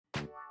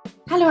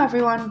Hello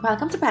everyone,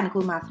 welcome to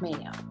Pinnacle Math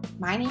Mania.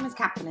 My name is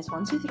Captainess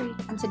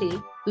 123 and today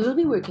we will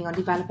be working on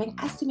developing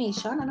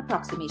estimation and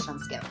approximation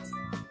skills.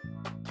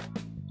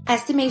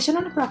 Estimation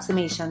and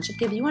approximation should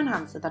give you an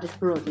answer that is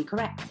broadly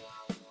correct.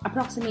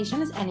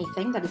 Approximation is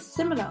anything that is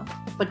similar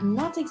but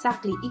not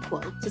exactly equal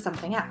to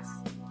something else.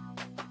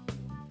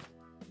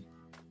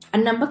 A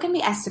number can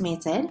be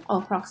estimated or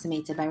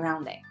approximated by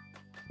rounding.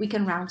 We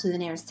can round to the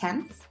nearest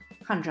tenths,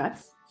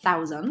 hundredths,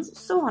 thousands,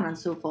 so on and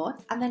so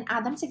forth, and then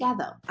add them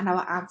together, and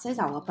our answer is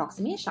our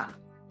approximation.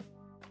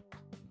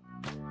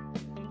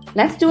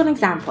 Let's do an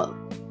example.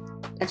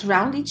 Let's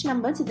round each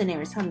number to the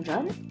nearest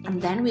hundred,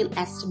 and then we'll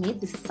estimate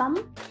the sum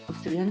of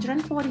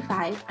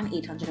 345 and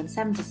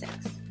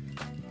 876.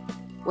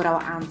 Would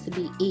our answer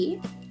be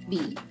A,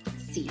 B,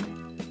 C,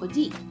 or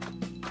D?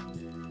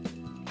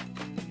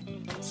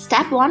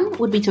 Step 1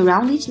 would be to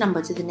round each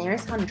number to the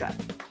nearest hundred.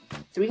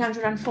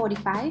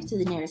 345 to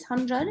the nearest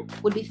hundred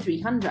would be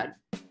 300.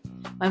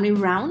 When we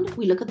round,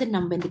 we look at the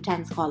number in the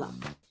tens column.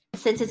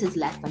 Since it is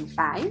less than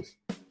 5,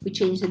 we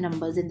change the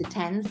numbers in the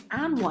tens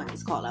and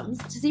ones columns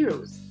to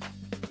zeros.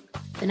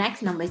 The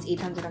next number is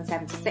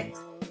 876.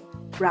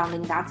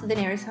 Rounding that to the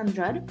nearest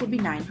hundred would be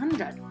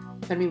 900.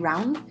 When we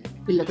round,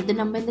 we look at the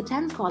number in the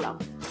tens column.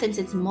 Since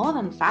it's more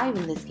than 5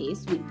 in this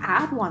case, we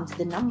add 1 to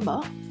the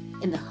number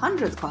in the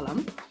hundreds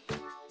column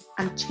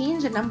and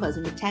change the numbers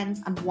in the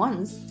tens and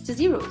ones to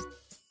zeros.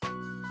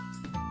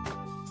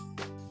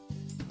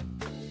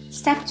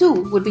 Step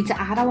 2 would be to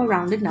add our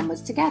rounded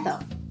numbers together,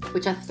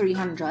 which are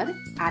 300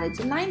 added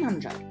to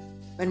 900.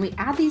 When we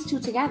add these two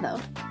together,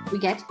 we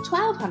get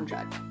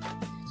 1200.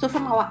 So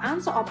from our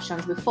answer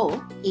options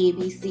before, A,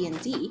 B, C,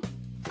 and D,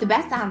 the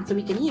best answer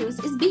we can use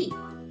is B.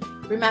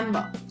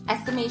 Remember,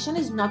 estimation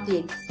is not the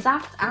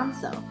exact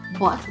answer,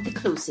 but the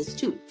closest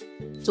to.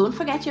 Don't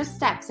forget your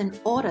steps in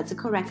order to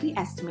correctly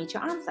estimate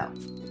your answer.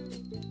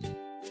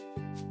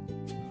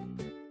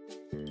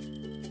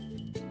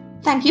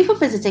 Thank you for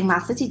visiting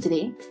Math City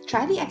today.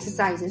 Try the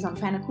exercises on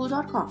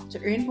pinnacle.com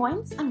to earn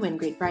points and win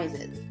great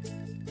prizes.